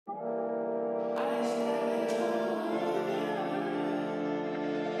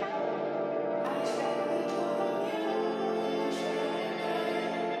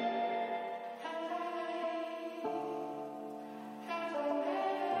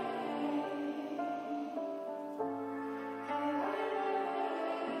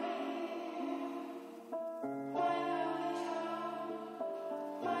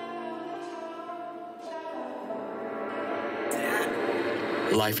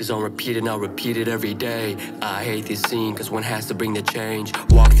Life is on repeat and I'll repeat it every day. I hate this scene cause one has to bring the change.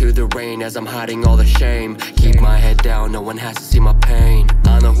 Walk through the rain as I'm hiding all the shame. Keep my head down, no one has to see my pain.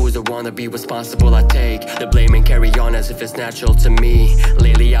 I know who's the one to be responsible, I take the blame and carry on as if it's natural to me.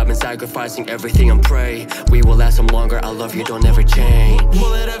 Lately I've been sacrificing everything and pray we will last some longer, I love you, don't ever change.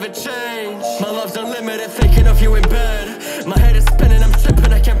 Will it ever change? My love's unlimited, thinking of you in bed. My head is spinning, I'm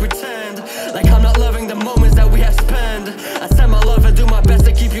tripping, I can't pretend like I'm not loving the moments that we have spent. I send my love and do my best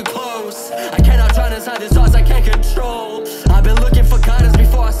to keep you close. I cannot drown inside these thoughts I can't control. I've been looking for guidance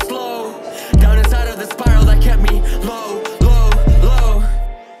before I slow down inside of the spiral that kept me low, low, low.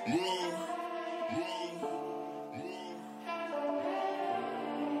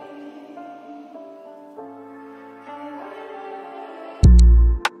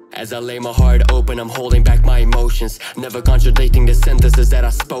 As I lay my heart open, I'm holding back my emotions, never contradicting the sentences that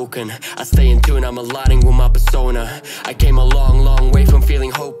I've spoken. I stay in tune, I'm aligning with my persona. I came a long, long way from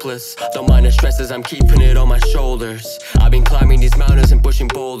feeling hopeless. Don't mind the stresses, I'm keeping it on my shoulders. I've been climbing these mountains and pushing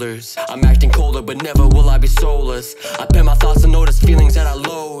boulders. I'm acting colder, but never will I be soulless. I pen my thoughts and notice feelings that I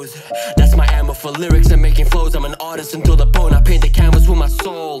loathe. That's my ammo for lyrics and making flows. I'm an artist until the bone, I paint the canvas with my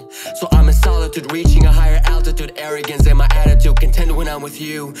soul. So I'm in solitude, reaching a higher altitude. Arrogance in my attitude, content when I'm with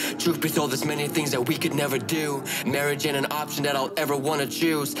you. Truth be told, there's many things that we could never do. Marriage ain't an option that I'll ever wanna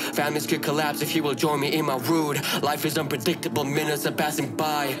choose. Families could collapse if you will join me in my rude. Life is unpredictable, minutes are passing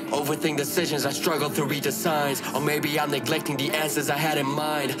by. Overthink decisions, I struggle to read the signs. Or maybe I'm neglecting the answers I had in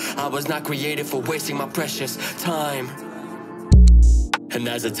mind. I was not created for wasting my precious time. And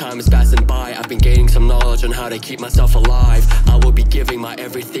as the time is passing by, I've been gaining some knowledge on how to keep myself alive. I will be giving my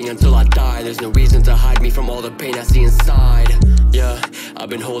everything until I die. There's no reason to hide me from all the pain I see inside. Yeah, I've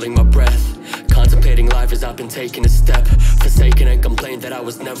been holding my breath, contemplating life as I've been taking a step. Forsaken and complained that I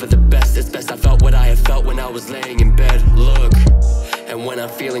was never the best. It's best I felt what I had felt when I was laying in bed. Look, and when I'm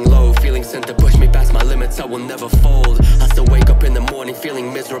feeling low, feeling sent to push me past my limits, I will never fold. I still wake up in the morning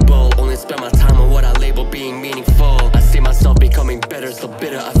feeling miserable, only spend my time on what I label being meaningful. I see myself becoming better, still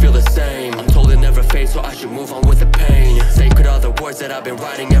bitter, I feel the same. I'm told it never fades, so I should move on with the pain. Sacred are the words that I've been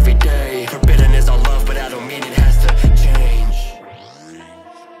writing every day. Forbidden is our love, but I don't mean it has to change.